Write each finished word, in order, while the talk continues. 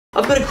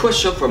I've got a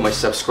question for my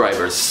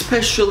subscribers,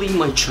 especially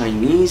my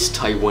Chinese,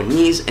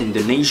 Taiwanese,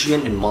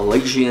 Indonesian, and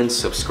Malaysian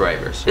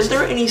subscribers. Is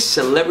there any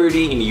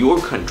celebrity in your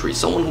country,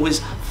 someone who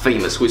is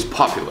famous, who is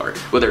popular,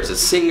 whether it's a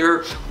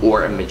singer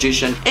or a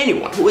magician,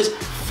 anyone who is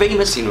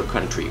famous in your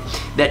country,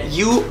 that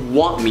you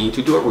want me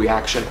to do a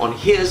reaction on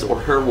his or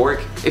her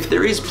work? If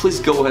there is, please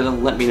go ahead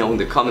and let me know in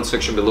the comment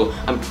section below.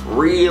 I'm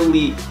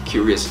really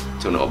curious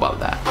to know about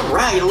that.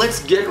 Alright,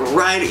 let's get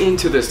right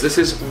into this. This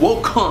is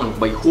Wukong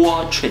by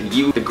Hua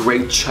Chenyu, the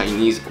great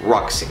Chinese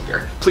rock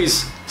singer.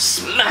 Please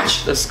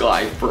smash the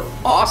sky for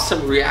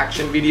awesome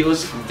reaction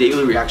videos,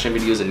 daily reaction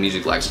videos, and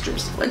music live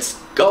streams.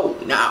 Let's go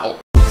now!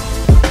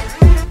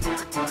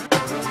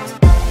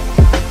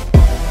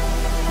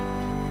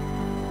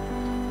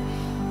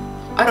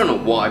 I don't know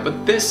why,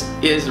 but this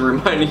is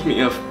reminding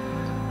me of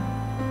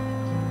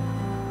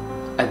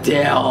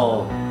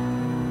Adele.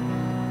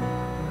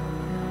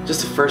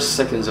 Just the first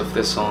seconds of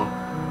this song.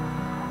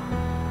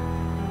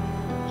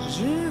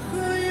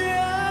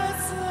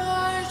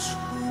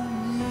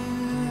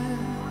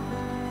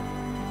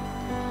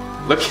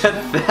 Look at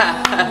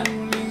that!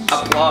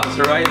 Applause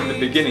right in the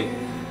beginning.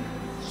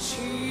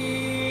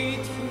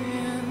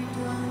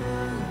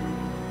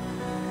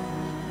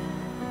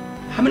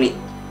 How many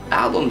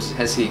albums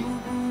has he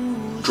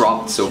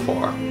dropped so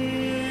far?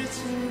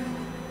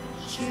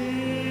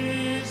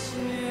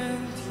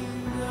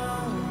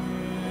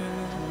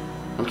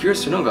 I'm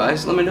curious to know,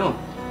 guys. Let me know.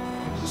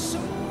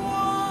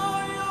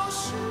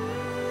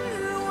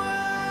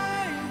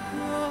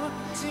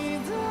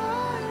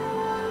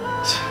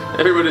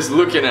 Everybody's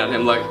looking at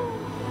him like...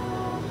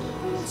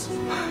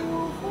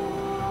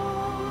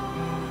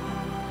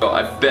 Oh,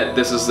 I bet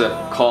this is the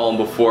calm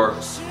before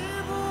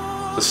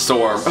the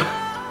storm.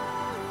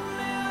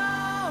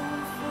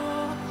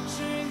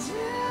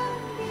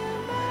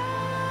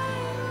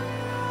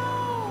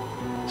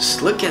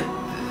 Just look at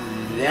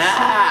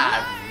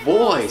that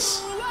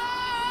voice.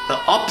 The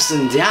ups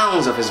and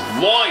downs of his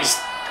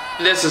voice.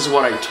 This is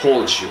what I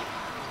told you.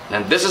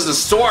 And this is the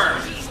storm.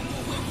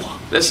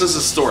 This is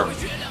the storm.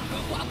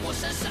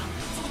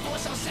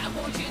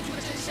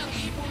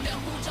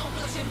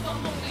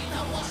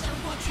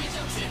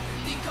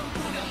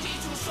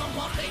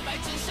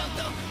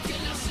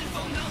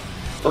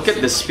 Look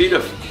at the speed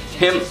of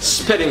him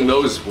spitting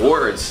those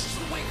words.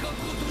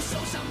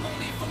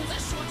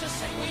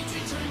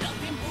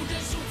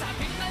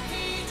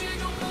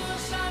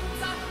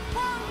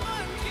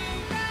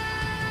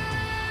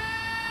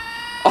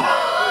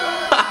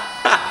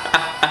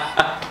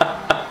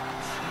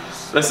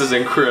 This is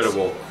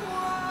incredible.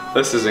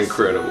 This is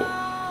incredible.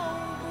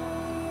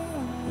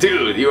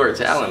 Dude, you are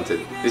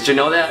talented. Did you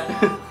know that?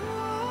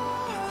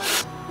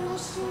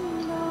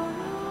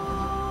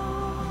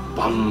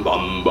 Bum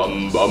bum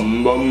bum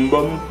bum bum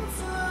bum.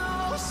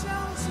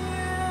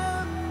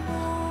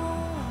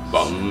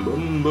 Bum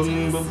bum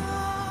bum bum.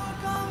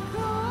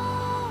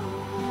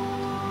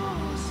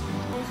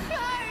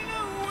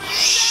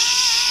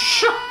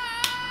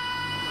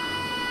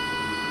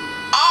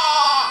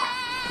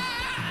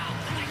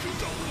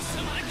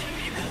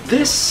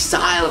 This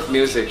style of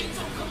music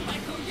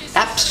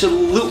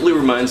absolutely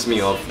reminds me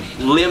of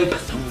Limp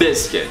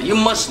Bizkit. You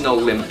must know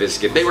Limp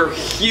Bizkit. They were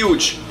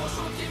huge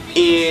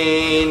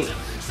in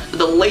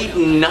the late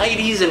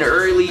 90s and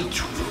early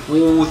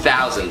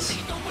 2000s.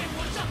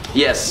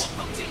 Yes,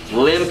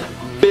 Limp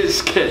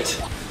Bizkit.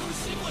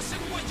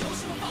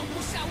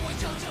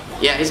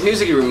 Yeah, his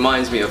music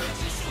reminds me of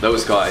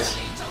those guys.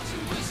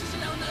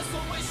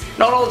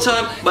 Not all the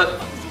time, but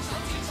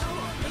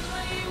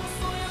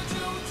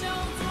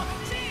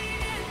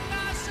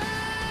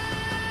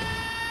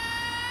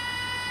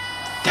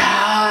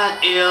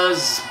that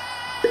is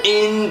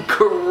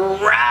incredible.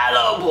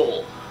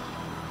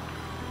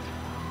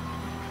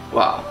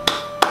 Wow.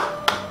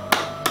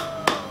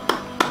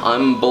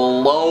 I'm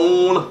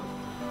blown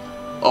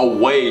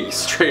away,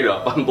 straight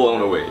up. I'm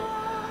blown away.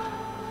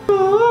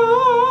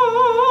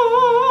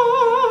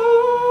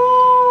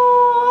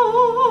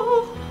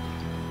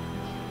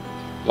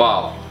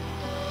 Wow.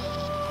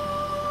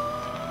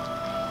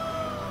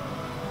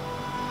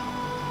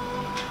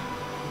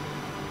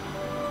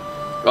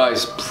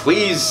 Guys,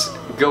 please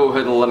go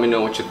ahead and let me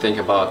know what you think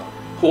about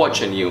Hua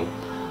Chenyu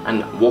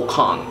and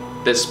Wukong,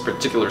 this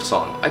particular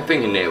song. I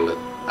think he nailed it.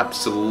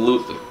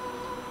 Absolutely.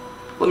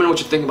 Let me know what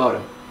you think about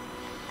it.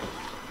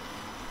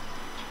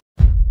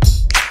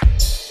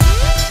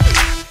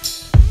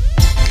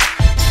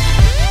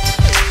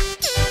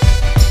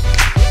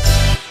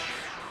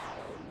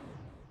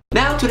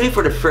 Now today,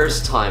 for the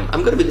first time,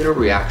 I'm gonna be doing a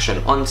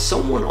reaction on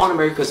someone on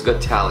America's Got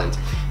Talent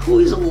who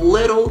is a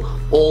little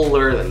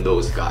older than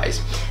those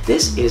guys.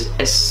 This is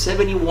a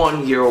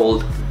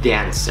 71-year-old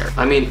dancer.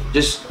 I mean,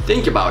 just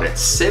think about it.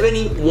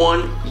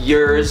 71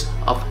 years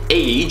of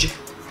age,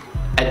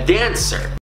 a dancer.